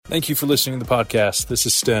Thank you for listening to the podcast. This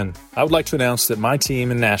is Sten. I would like to announce that my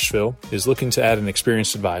team in Nashville is looking to add an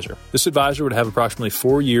experienced advisor. This advisor would have approximately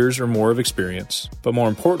 4 years or more of experience. But more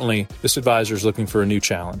importantly, this advisor is looking for a new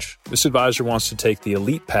challenge. This advisor wants to take the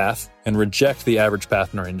elite path and reject the average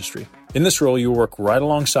path in our industry. In this role, you will work right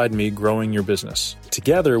alongside me growing your business.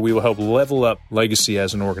 Together, we will help level up Legacy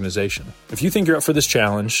as an organization. If you think you're up for this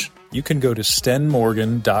challenge, you can go to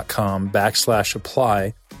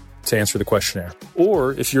stenmorgan.com/apply to answer the questionnaire.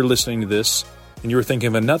 Or if you're listening to this and you were thinking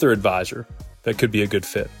of another advisor that could be a good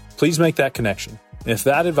fit, please make that connection. And if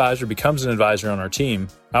that advisor becomes an advisor on our team,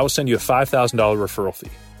 I will send you a $5,000 referral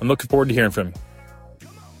fee. I'm looking forward to hearing from you.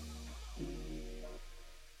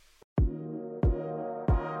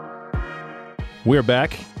 We're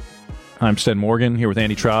back. I'm Sten Morgan here with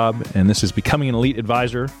Andy Traub, and this is Becoming an Elite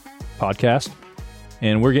Advisor podcast.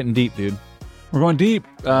 And we're getting deep, dude. We're going deep.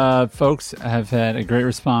 Folks have had a great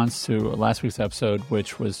response to last week's episode,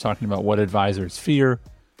 which was talking about what advisors fear.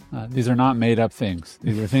 These are not made-up things.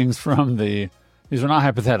 These are things these are not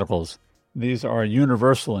hypotheticals. These are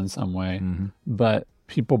universal in some way, but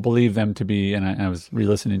people believe them to be, and I was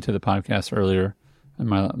re-listening to the podcast earlier in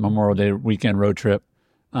my Memorial Day weekend road trip.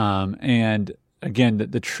 And again,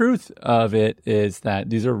 the truth of it is that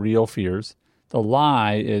these are real fears. The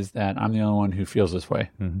lie is that I'm the only one who feels this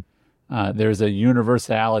way. There's a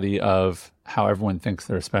universality of how everyone thinks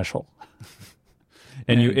they're special.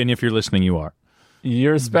 And if you're listening, you are.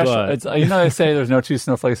 You're special. But... It's, they say there's no two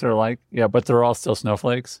snowflakes that are alike. Yeah, but they're all still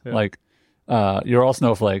snowflakes. Yeah. Like, you're all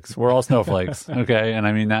snowflakes. We're all snowflakes. Okay? And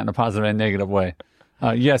I mean that in a positive and negative way.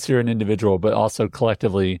 Yes, you're an individual, but also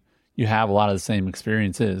collectively, you have a lot of the same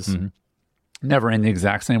experiences. Never in the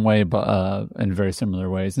exact same way, but in very similar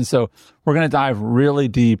ways. And so we're going to dive really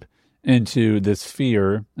deep into this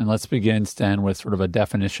fear. And let's begin, Sten, with sort of a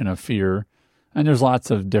definition of fear. And there's lots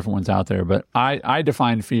of different ones out there, but I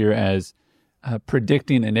define fear as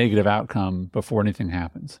predicting a negative outcome before anything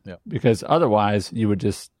happens. Yeah. Because otherwise you would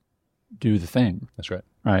just do the thing. That's right.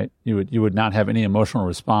 Right? You would not have any emotional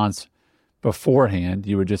response beforehand.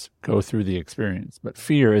 You would just go through the experience. But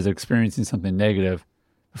fear is experiencing something negative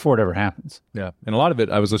before it ever happens. Yeah. And a lot of it,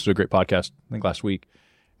 I was listening to a great podcast, I think last week.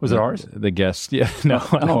 Was it ours? The guest. Yeah. No.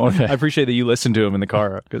 Oh, okay. I appreciate that you listened to him in the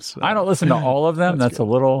car. Cause, I don't listen to all of them. That's a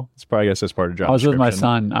little... It's probably, I guess that's part of job I was with my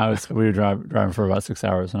son. We were driving for about 6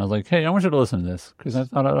 hours, and I was like, hey, I want you to listen to this, because I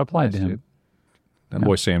thought it applied to him. That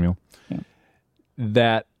boy Samuel.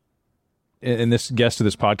 Yeah. And this guest of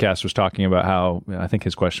this podcast was talking about how, I think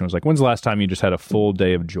his question was like, when's the last time you just had a full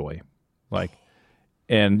day of joy?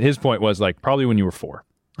 And his point was probably when you were 4.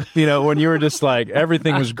 When you were just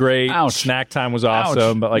everything was great. Ouch. Snack time was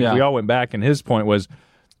awesome. Ouch. But we all went back, and his point was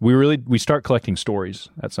we start collecting stories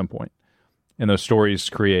at some point. And those stories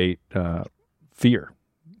create fear.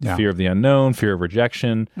 Yeah. Fear of the unknown, fear of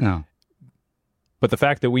rejection. Yeah. But the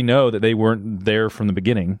fact that we know that they weren't there from the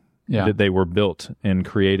beginning, that they were built and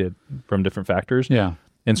created from different factors. Yeah.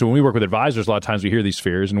 And so when we work with advisors, a lot of times we hear these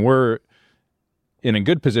fears, and we're in a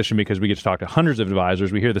good position because we get to talk to hundreds of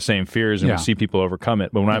advisors. We hear the same fears and we see people overcome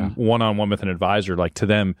it. But when I'm one-on-one with an advisor, to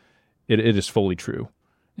them, it is fully true.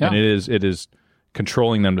 Yeah. And it is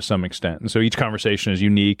controlling them to some extent. And so each conversation is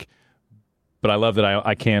unique, but I love that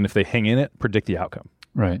I can, if they hang in it, predict the outcome.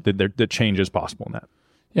 Right. That change is possible in that.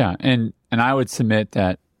 Yeah. And I would submit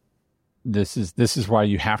that this is why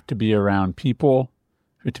you have to be around people,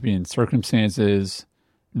 you have to be in circumstances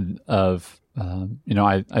of,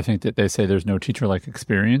 I think that they say there's no teacher like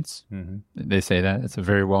experience. They say that. It's a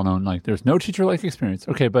very well-known, there's no teacher like experience.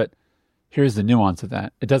 Okay, but here's the nuance of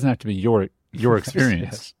that. It doesn't have to be your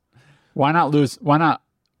experience. Yes. Why not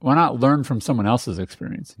learn from someone else's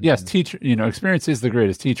experience? Yes, experience is the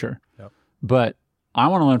greatest teacher. Yep. But I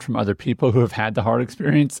want to learn from other people who have had the hard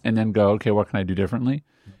experience and then go, okay, what can I do differently?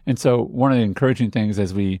 And so one of the encouraging things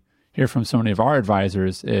as we hear from so many of our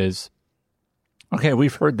advisors is, okay,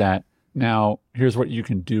 we've heard that. Now, here's what you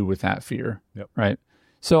can do with that fear, right?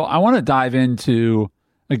 So I want to dive into,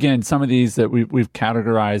 again, some of these that we've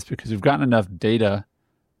categorized because we've gotten enough data.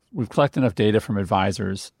 We've collected enough data from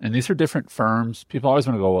advisors, and these are different firms. People always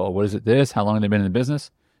want to go, well, what is it this? How long have they been in the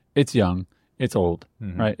business? It's young. It's old,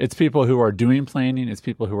 right? It's people who are doing planning. It's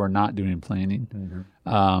people who are not doing planning.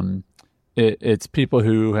 It's people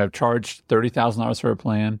who have charged $30,000 for a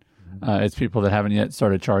plan. It's people that haven't yet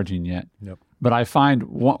started charging yet. Yep. But I find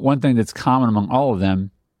one thing that's common among all of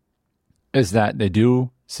them is that they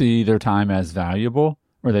do see their time as valuable,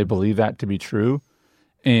 or they believe that to be true,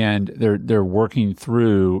 and they're working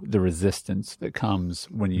through the resistance that comes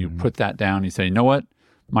when you put that down. You say, you know what,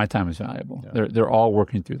 my time is valuable. Yeah. They're all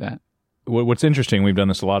working through that. What's interesting, we've done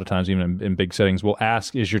this a lot of times, even in big settings. We'll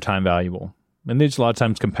ask, is your time valuable? And there's a lot of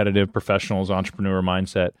times competitive professionals, entrepreneur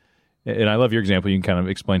mindset. And I love your example. You can kind of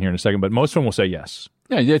explain here in a second, but most of them will say yes.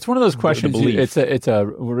 Yeah, it's one of those questions. It's a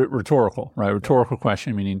rhetorical, right? Rhetorical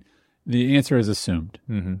question, meaning the answer is assumed,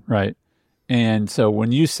 right? And so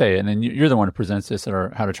when you say it, and you're the one who presents this at our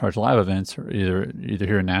How to Charge Live events, or either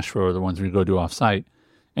here in Nashville or the ones we go do off-site,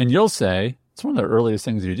 and you'll say, it's one of the earliest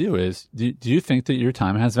things you do is, do you think that your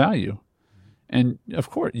time has value? And of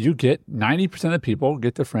course, you get 90% of the people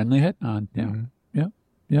get the friendly head nod. Yeah,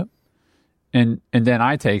 yep. And then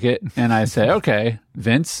I take it and I say, okay,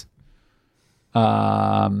 Vince,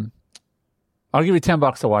 I'll give you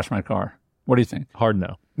 $10 to wash my car. What do you think? Hard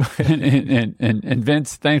no. and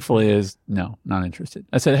Vince, thankfully, is no, not interested.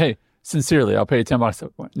 I said, hey, sincerely, I'll pay you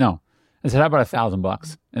 $10. No. I said, how about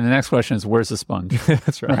 $1,000? And the next question is, where's the sponge?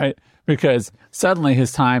 That's right. Right? Because suddenly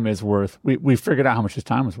his time is worth, we figured out how much his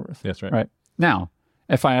time was worth. That's right. Right. Now,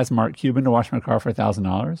 if I asked Mark Cuban to wash my car for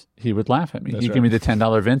 $1,000, he would laugh at me. That's He'd right. give me the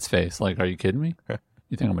 $10 Vince face. Like, are you kidding me?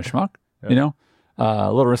 You think I'm a schmuck? Yeah. You know?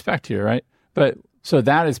 A little respect here, right? But so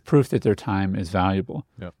that is proof that their time is valuable.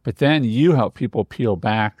 Yeah. But then you help people peel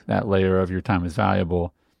back that layer of your time is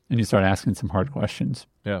valuable, and you start asking some hard questions.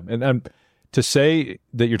 Yeah. And to say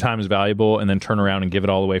that your time is valuable and then turn around and give it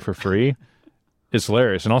all away for free is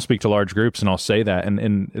hilarious. And I'll speak to large groups and I'll say that.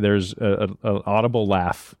 And there's an audible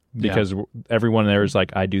laugh because everyone there is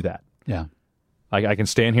like, I do that. Yeah. I can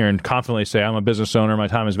stand here and confidently say, I'm a business owner, my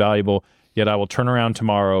time is valuable, yet I will turn around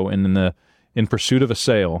tomorrow and in pursuit of a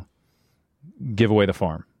sale, give away the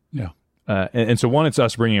farm. Yeah. And so one, it's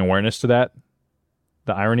us bringing awareness to that,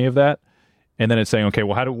 the irony of that. And then it's saying, okay,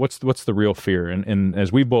 well, what's the real fear? And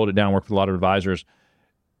as we boiled it down, worked with a lot of advisors,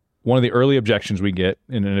 one of the early objections we get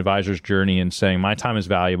in an advisor's journey in saying, my time is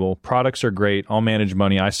valuable, products are great, I'll manage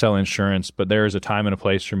money, I sell insurance, but there is a time and a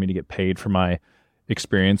place for me to get paid for my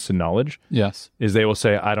experience and knowledge. Yes. Is they will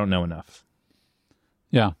say, I don't know enough.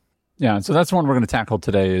 Yeah. Yeah. And so that's one we're going to tackle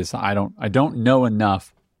today is I don't know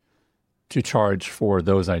enough to charge for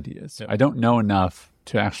those ideas. Yep. I don't know enough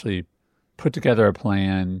to actually put together a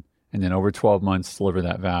plan and then over 12 months deliver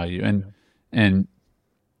that value. And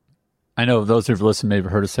I know those who've listened may have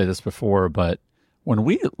heard us say this before, but when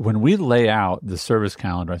we lay out the service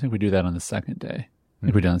calendar, I think we do that on the second day. I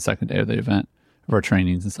think we do it on the second day of the event, of our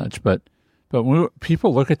trainings and such. But when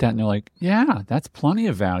people look at that and they're like, yeah, that's plenty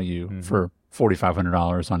of value for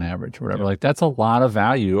 $4,500 on average or whatever. Like that's a lot of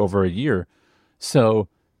value over a year. So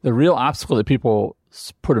the real obstacle that people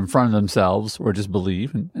put in front of themselves or just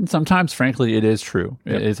believe, and sometimes, frankly, it is true.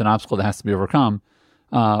 Yep. It's an obstacle that has to be overcome,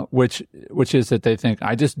 which is that they think,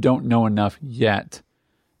 I just don't know enough yet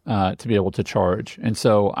to be able to charge. And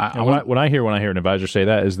so when I hear an advisor say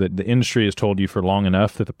that is that the industry has told you for long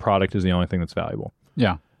enough that the product is the only thing that's valuable.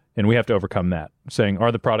 Yeah. And we have to overcome that. Saying,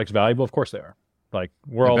 are the products valuable? Of course they are. Like,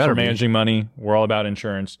 we're all for managing money. We're all about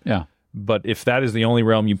insurance. Yeah. But if that is the only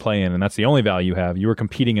realm you play in and that's the only value you have, you are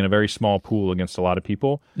competing in a very small pool against a lot of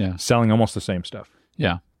people selling almost the same stuff.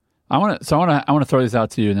 Yeah. I want to throw these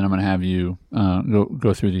out to you, and then I'm going to have you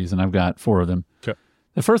go through these, and I've got 4 of them. Sure.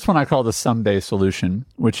 The first one I call the someday solution,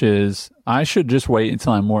 which is I should just wait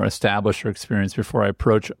until I'm more established or experienced before I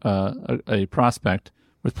approach a prospect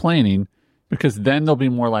with planning, because then they'll be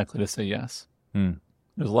more likely to say yes.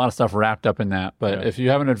 There's a lot of stuff wrapped up in that. But if you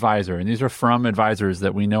have an advisor, and these are from advisors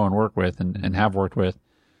that we know and work with and have worked with,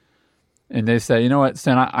 and they say, you know what,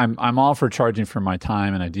 Sten, I'm all for charging for my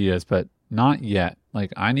time and ideas, but not yet.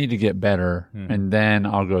 Like, I need to get better, and then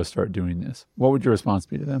I'll go start doing this. What would your response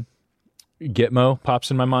be to them? Gitmo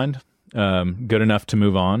pops in my mind. Good enough to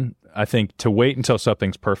move on. I think to wait until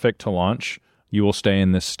something's perfect to launch, you will stay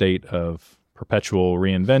in this state of perpetual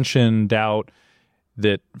reinvention, doubt,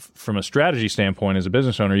 that from a strategy standpoint as a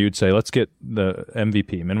business owner, you'd say, let's get the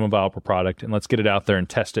MVP, minimum viable product, and let's get it out there and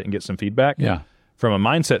test it and get some feedback. Yeah. From a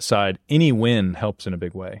mindset side, any win helps in a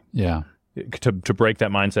big way. Yeah. To break that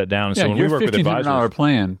mindset down. And yeah, so when your we work with advisors, $1,500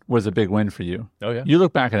 plan was a big win for you. Oh, yeah. You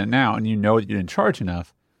look back at it now and you know that you didn't charge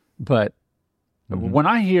enough. But when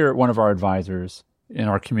I hear one of our advisors in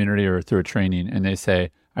our community or through a training and they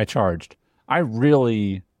say, I charged, I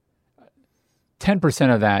really...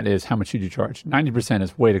 10% of that is how much did you charge. 90%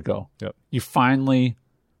 is way to go. Yep. You finally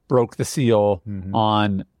broke the seal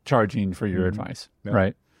on charging for your advice,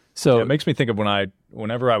 right? So it makes me think of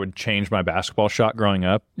whenever I would change my basketball shot growing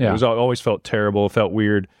up. Yeah. It always felt terrible, it felt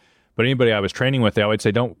weird. But anybody I was training with, they always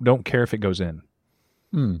say, don't care if it goes in.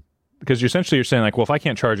 Because you're saying like, well, if I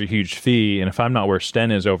can't charge a huge fee and if I'm not where Sten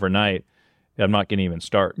is overnight, I'm not going to even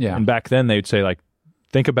start. Yeah. And back then they'd say, like,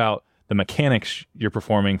 think about the mechanics you're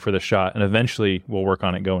performing for the shot, and eventually we'll work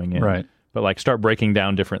on it going in. Right. But like start breaking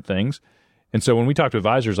down different things. And so when we talk to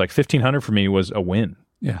advisors, like $1,500 for me was a win.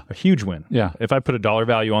 Yeah. A huge win. Yeah. If I put a dollar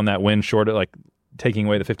value on that win short of like taking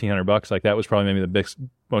away the $1,500, like that was probably maybe the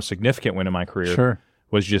most significant win in my career. Sure.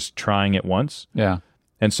 Was just trying it once. Yeah.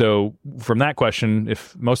 And so from that question,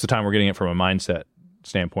 if most of the time we're getting it from a mindset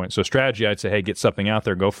standpoint. So strategy, I'd say, hey, get something out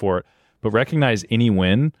there, go for it. But recognize any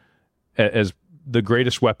win as the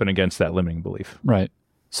greatest weapon against that limiting belief. Right.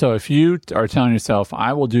 So if you are telling yourself,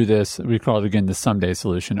 I will do this, we call it again the someday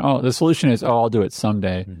solution. Oh, the solution is, I'll do it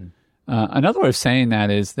someday. Mm-hmm. Another way of saying that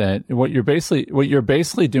is that what you're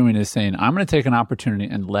basically doing is saying, I'm going to take an opportunity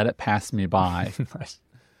and let it pass me by. Nice.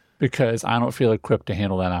 Because I don't feel equipped to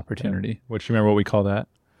handle that opportunity. Yeah. Which, you remember what we call that?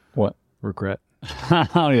 What? Regret.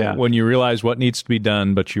 Oh, yeah. When you realize what needs to be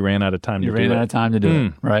done, but you ran out of time to do it. You ran out of time to do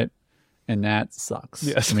it, right? And that sucks.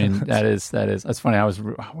 Yes. I mean, that's funny.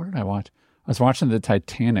 What did I watch? I was watching the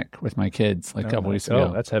Titanic with my kids like a couple weeks ago.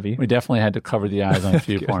 Oh, that's heavy. We definitely had to cover the eyes on a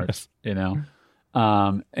few parts,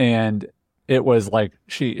 and it was like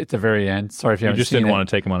at the very end. Sorry if you haven't just seen didn't it. want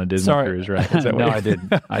to take them on a Disney cruise, right? No, I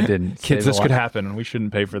didn't. I didn't. Kids, this could happen, and we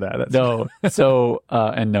shouldn't pay for that. No. So,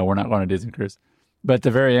 and no, we're not going on a Disney cruise. But at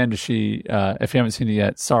the very end, if you haven't seen it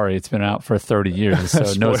yet, sorry, it's been out for 30 years.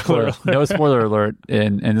 So no spoiler alert.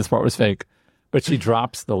 And this part was fake. But she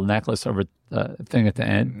drops the necklace over the thing at the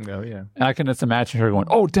end. Oh, yeah. And I can just imagine her going,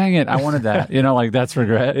 oh, dang it, I wanted that. Like that's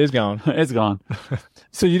regret. It's gone. It's gone.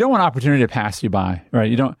 So you don't want opportunity to pass you by, right?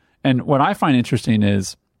 You don't. And what I find interesting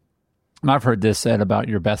is, and I've heard this said about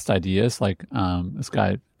your best ideas, like this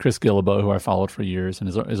guy, Chris Guillebeau, who I followed for years and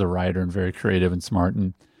is a writer and very creative and smart.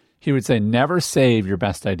 And he would say, never save your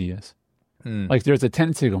best ideas. Like there's a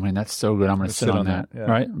tendency to go, man, that's so good. I'm going to sit on that. Yeah.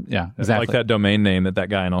 Right? Yeah, exactly. Like that domain name that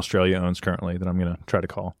guy in Australia owns currently that I'm going to try to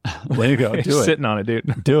call. There you go. Do it. Sitting on it,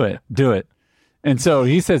 dude. Do it. And so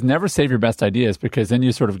he says, never save your best ideas because then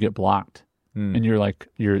you sort of get blocked. And you're like,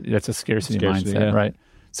 that's a scarcity mindset, yeah. right?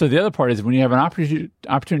 So the other part is when you have an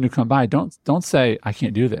opportunity to come by, don't say, I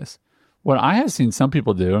can't do this. What I have seen some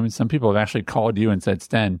people do, I mean, some people have actually called you and said,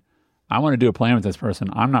 Sten, I want to do a plan with this person.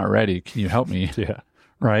 I'm not ready. Can you help me? Yeah.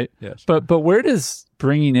 Right? Yes. But where does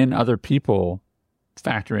bringing in other people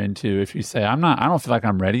factor into if you say, I don't feel like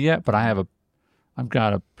I'm ready yet, but I've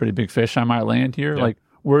got a pretty big fish I might land here. Yeah. Like,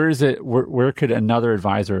 where is it? Where could another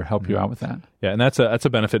advisor help you out with that? Yeah, and that's a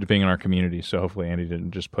benefit of being in our community. So hopefully Andy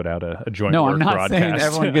didn't just put out a joint work broadcast. No, I'm not saying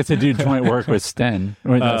everyone gets to do joint work with Sten.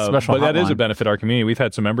 But that is a benefit of our community. We've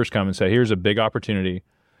had some members come and say, here's a big opportunity.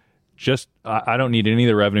 I don't need any of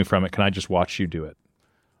the revenue from it. Can I just watch you do it?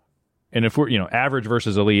 And if we're, average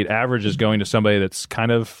versus elite, average is going to somebody that's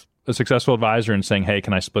kind of a successful advisor and saying, hey,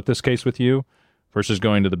 can I split this case with you? Versus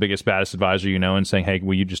going to the biggest, baddest advisor and saying, hey,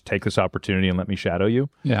 will you just take this opportunity and let me shadow you?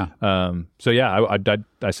 Yeah.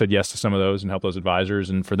 I said yes to some of those and help those advisors.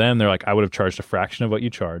 And for them, they're like, I would have charged a fraction of what you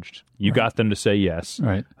charged. You got them to say yes.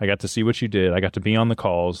 Right. I got to see what you did. I got to be on the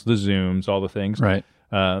calls, the Zooms, all the things. Right.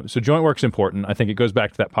 So joint work's important. I think it goes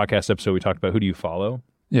back to that podcast episode we talked about who do you follow?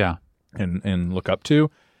 Yeah. And look up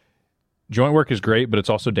to. Joint work is great, but it's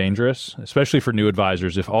also dangerous, especially for new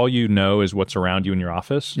advisors. If all you know is what's around you in your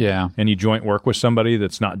office, and you joint work with somebody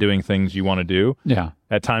that's not doing things you want to do,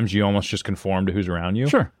 at times you almost just conform to who's around you.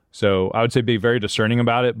 Sure. So I would say be very discerning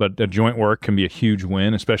about it, but a joint work can be a huge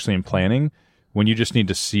win, especially in planning, when you just need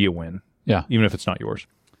to see a win, even if it's not yours.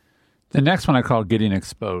 The next one I call getting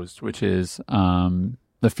exposed, which is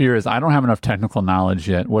the fear is I don't have enough technical knowledge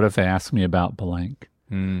yet. What if they ask me about blank?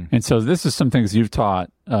 And so this is some things you've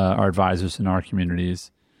taught our advisors in our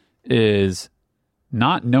communities is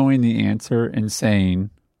not knowing the answer and saying,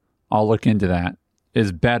 I'll look into that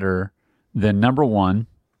is better than number one,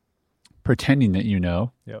 pretending that you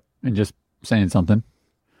know and just saying something.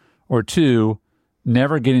 Or two,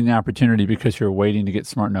 never getting the opportunity because you're waiting to get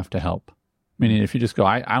smart enough to help. Meaning if you just go,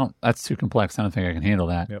 I don't, that's too complex. I don't think I can handle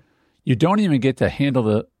that. Yep. You don't even get to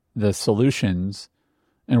handle the solutions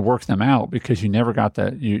and work them out because you never got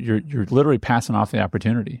that. You're literally passing off the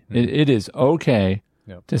opportunity. It is okay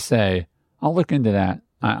to say, I'll look into that.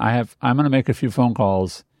 I'm going to make a few phone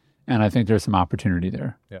calls, and I think there's some opportunity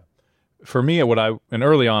there. Yeah. For me, and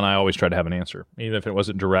early on, I always tried to have an answer, even if it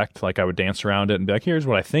wasn't direct. Like I would dance around it and be like, "Here's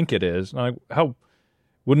what I think it is." And how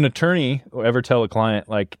would an attorney ever tell a client,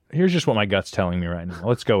 like, "Here's just what my gut's telling me right now.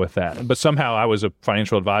 Let's go with that." But somehow, I was a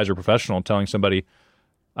financial advisor professional telling somebody,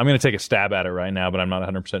 I'm going to take a stab at it right now, but I'm not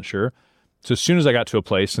 100% sure. So as soon as I got to a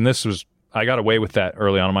place, and I got away with that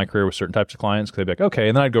early on in my career with certain types of clients, because they'd be like, okay,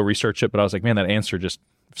 and then I'd go research it, but I was like, man, that answer if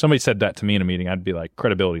somebody said that to me in a meeting, I'd be like,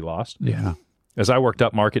 credibility lost. Yeah. As I worked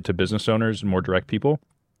up market to business owners and more direct people,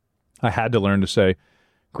 I had to learn to say,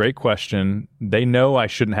 great question. They know I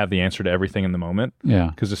shouldn't have the answer to everything in the moment.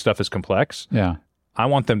 Yeah. Because this stuff is complex. Yeah. I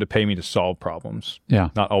want them to pay me to solve problems,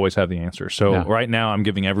 not always have the answer. So right now I'm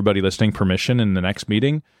giving everybody listening permission in the next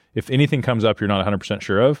meeting. If anything comes up you're not 100%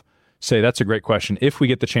 sure of, say, that's a great question. If we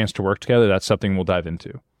get the chance to work together, that's something we'll dive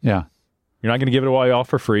into. Yeah. You're not going to give it away all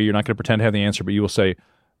for free. You're not going to pretend to have the answer, but you will say,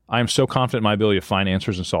 I am so confident in my ability to find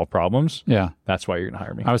answers and solve problems. Yeah. That's why you're going to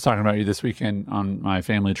hire me. I was talking about you this weekend on my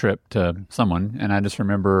family trip to someone, and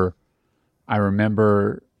I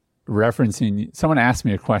remember referencing, someone asked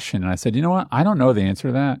me a question, and I said, you know what? I don't know the answer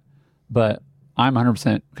to that, but I'm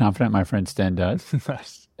 100% confident my friend Sten does.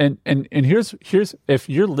 Nice. And here's if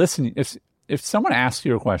you're listening, if someone asks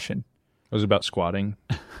you a question. It was about squatting,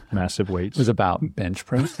 massive weights. It was about bench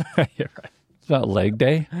press. Yeah, right. It's about leg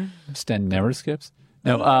day. Sten never skips.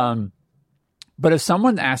 No, but if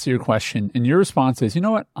someone asks you a question and your response is, you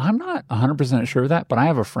know what, I'm not 100% sure of that, but I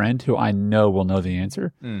have a friend who I know will know the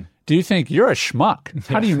answer. Do you think you're a schmuck?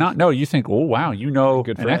 How do you not know? You think, oh, wow, you know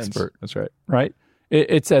Good an friends. expert. That's right. Right?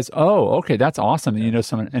 It says, oh, okay, that's awesome that you know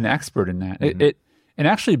an expert in that. It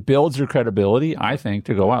actually builds your credibility, I think,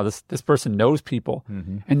 to go, wow, this person knows people.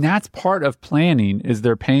 And that's part of planning is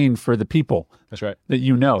they're paying for the people. That's right. That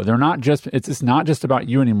you know. They're not just, it's not just about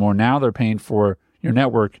you anymore. Now they're paying for your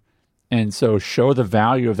network. And so show the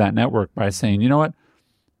value of that network by saying, you know what,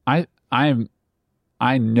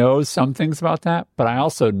 I know some things about that, but I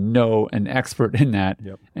also know an expert in that.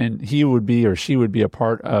 Yep. And he would be or she would be a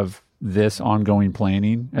part of this ongoing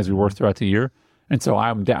planning as we work throughout the year. And so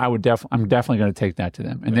I'm definitely going to take that to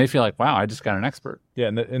them. And they feel like, wow, I just got an expert. Yeah,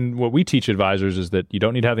 and what we teach advisors is that you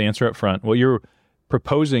don't need to have the answer up front. What you're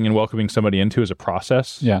proposing and welcoming somebody into is a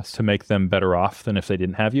process to make them better off than if they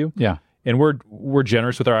didn't have you. Yeah. And we're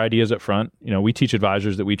generous with our ideas up front. You know, we teach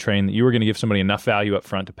advisors that we train that you are going to give somebody enough value up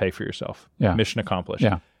front to pay for yourself. Yeah. Mission accomplished.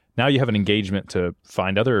 Yeah. Now you have an engagement to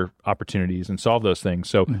find other opportunities and solve those things.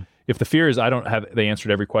 So if the fear is I don't have the answer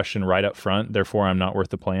to every question right up front, therefore I'm not worth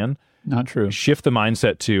the plan. Not true. Shift the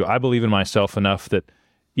mindset to I believe in myself enough that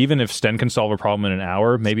even if Sten can solve a problem in an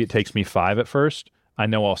hour, maybe it takes me 5 at first. I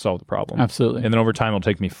know I'll solve the problem. Absolutely. And then over time it'll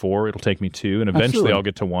take me 4, it'll take me 2, and eventually Absolutely. I'll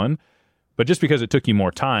get to 1. But just because it took you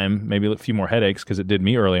more time, maybe a few more headaches because it did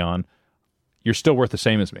me early on, you're still worth the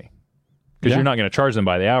same as me. Because you're not going to charge them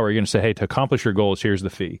by the hour. You're going to say, hey, to accomplish your goals, here's the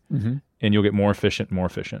fee. And you'll get more efficient and more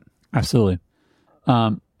efficient. Absolutely.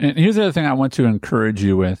 And here's the other thing I want to encourage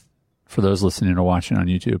you with for those listening or watching on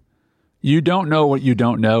YouTube. You don't know what you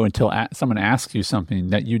don't know until someone asks you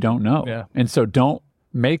something that you don't know. Yeah. And so don't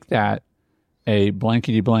make that a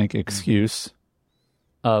blankety-blank excuse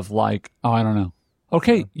of like, oh, I don't know.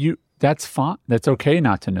 Okay, that's fine. That's okay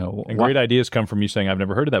not to know. And great ideas come from you saying, I've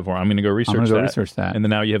never heard of that before. I'm going to go research that. And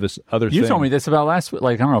then now you have this other thing. You told me this about last week.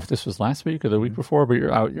 Like, I don't know if this was last week or the week before, but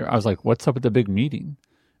I was like, what's up with the big meeting?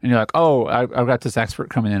 And you're like, oh, I've got this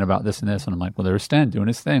expert coming in about this and this. And I'm like, well, there's Sten doing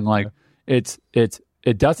his thing. Like,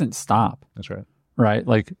 it doesn't stop. That's right. Right?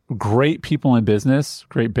 Like, great people in business,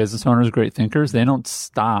 great business owners, great thinkers, they don't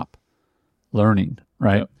stop learning,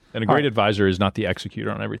 right? Yep. And a great advisor is not the executor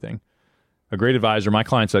on everything. A great advisor, my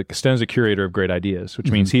client's like, Sten's a curator of great ideas,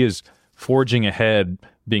 which means he is forging ahead,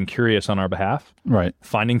 being curious on our behalf, right?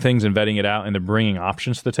 Finding things and vetting it out, and then bringing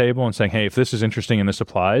options to the table and saying, hey, if this is interesting and this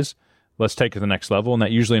applies, let's take it to the next level. And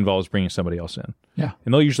that usually involves bringing somebody else in. Yeah.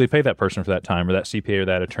 And they'll usually pay that person for that time or that CPA or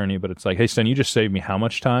that attorney, but it's like, hey, Sten, you just saved me how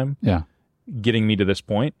much time? Yeah. Getting me to this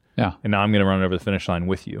point. Yeah. And now I'm going to run it over the finish line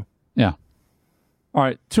with you. Yeah. All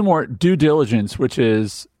right, 2 more. Due diligence, which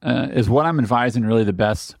is what I'm advising really the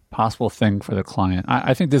best possible thing for the client.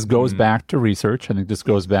 I think this goes back to research. I think this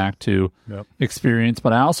goes back to experience.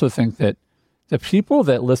 But I also think that the people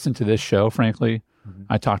that listen to this show, frankly,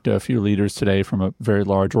 I talked to a few leaders today from a very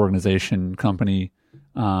large organization company.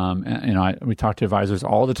 And we talk to advisors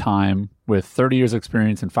all the time with 30 years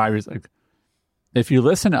experience and 5 years. Like, if you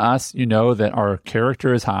listen to us, you know that our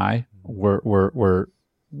character is high.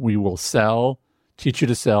 We will teach you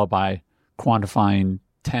to sell by quantifying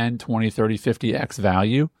 10, 20, 30, 50x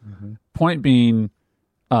value. Point being,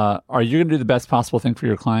 are you going to do the best possible thing for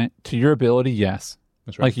your client? To your ability, yes.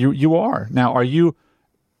 That's right. Like you are. Now,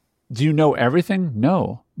 do you know everything?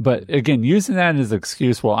 No. But again, using that as an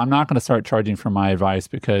excuse, well, I'm not going to start charging for my advice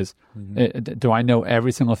because do I know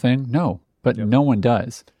every single thing? No. But no one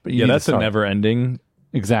does. But that's a never ending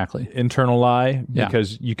internal lie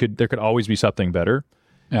because there could always be something better.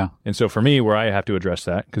 Yeah. And so for me, where I have to address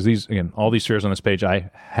that, because all these fears on this page I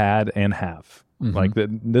had and have. Like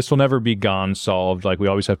this will never be gone, solved. Like we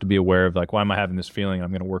always have to be aware of like, why am I having this feeling? I'm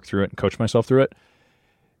going to work through it and coach myself through it.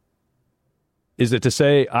 Is it to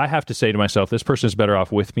say, I have to say to myself, this person is better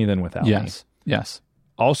off with me than without me? Yes.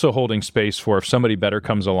 Also holding space for if somebody better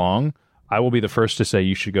comes along, I will be the first to say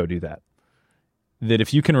you should go do that. that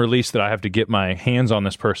if you can release that I have to get my hands on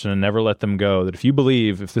this person and never let them go, that if you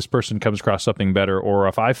believe if this person comes across something better, or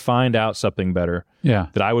if I find out something better,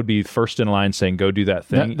 that I would be first in line saying, go do that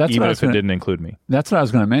thing, even if it didn't include me. That's what I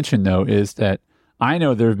was going to mention, though, is that I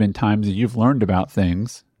know there have been times that you've learned about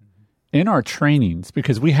things in our trainings,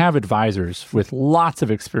 because we have advisors with lots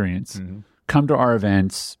of experience come to our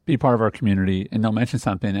events, be part of our community, and they'll mention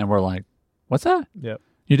something, and we're like, what's that? Yep.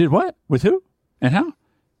 You did what? With who? And how?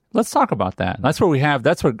 Let's talk about that. That's what we have.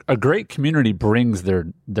 That's what a great community brings, their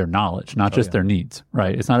knowledge, not just their needs,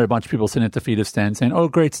 right? It's not a bunch of people sitting at the feet of Sten saying, oh,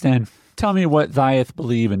 great, Sten, tell me what Thieth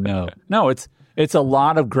believe and know. No, it's a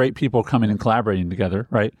lot of great people coming and collaborating together,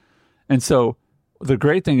 right? And so the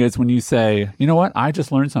great thing is when you say, you know what, I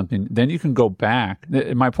just learned something, then you can go back.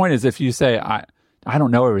 My point is, if you say, I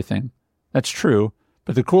don't know everything, that's true.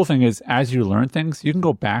 But the cool thing is, as you learn things, you can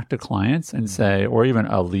go back to clients and say, or even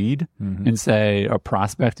a lead and say, a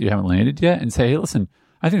prospect you haven't landed yet, and say, hey, listen,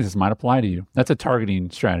 I think this might apply to you. That's a targeting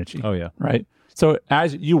strategy. Oh, yeah. Right? So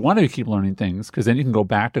as you want to keep learning things, because then you can go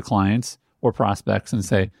back to clients or prospects and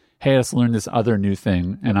say, hey, let's learn this other new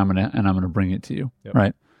thing, and I'm gonna bring it to you. Yep.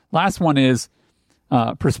 Right? Last one is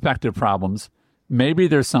perspective problems. Maybe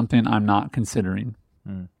there's something I'm not considering.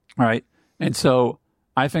 Right? And so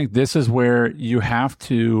I think this is where you have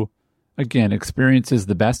to, again, experience is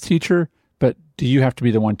the best teacher, but do you have to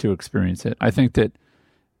be the one to experience it? I think that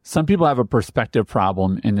some people have a perspective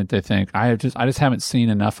problem in that they think, I just haven't seen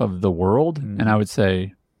enough of the world. And I would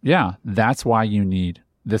say, yeah, that's why you need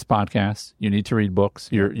this podcast. You need to read books.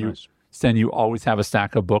 Sten, you always have a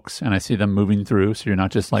stack of books, and I see them moving through, so you're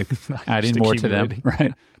not just like adding more to them,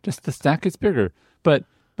 right? Just the stack gets bigger. But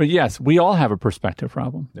yes, we all have a perspective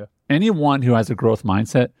problem. Yeah. Anyone who has a growth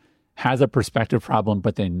mindset has a perspective problem,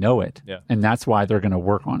 but they know it. Yeah. And that's why they're going to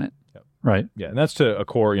work on it. Yeah. Right? Yeah. And that's to a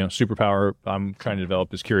core, superpower I'm trying to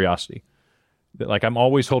develop is curiosity. That, like, I'm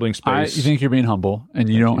always holding space. You think you're being humble, and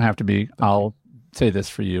you don't have to be. I'll say this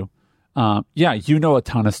for you. You know a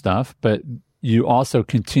ton of stuff, but you also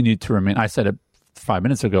continue to remain. I said it 5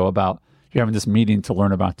 minutes ago about you're having this meeting to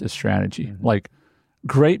learn about this strategy.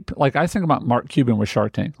 Great. Like, I think about Mark Cuban with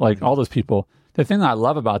Shark Tank, like all those people. The thing that I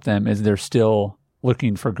love about them is they're still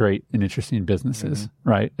looking for great and interesting businesses,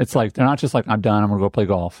 right? It's like, they're not just like, I'm done, I'm going to go play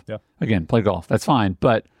golf. Yeah. Again, play golf. That's fine.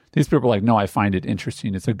 But these people are like, no, I find it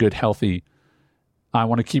interesting. It's a good, healthy, I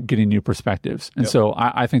want to keep getting new perspectives. And so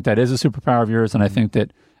I think that is a superpower of yours. And I think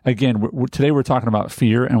that, again, today we're talking about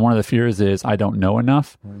fear. And one of the fears is, I don't know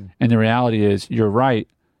enough. And the reality is, you're right.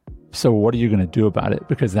 So what are you going to do about it?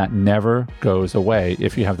 Because that never goes away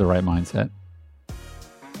if you have the right mindset.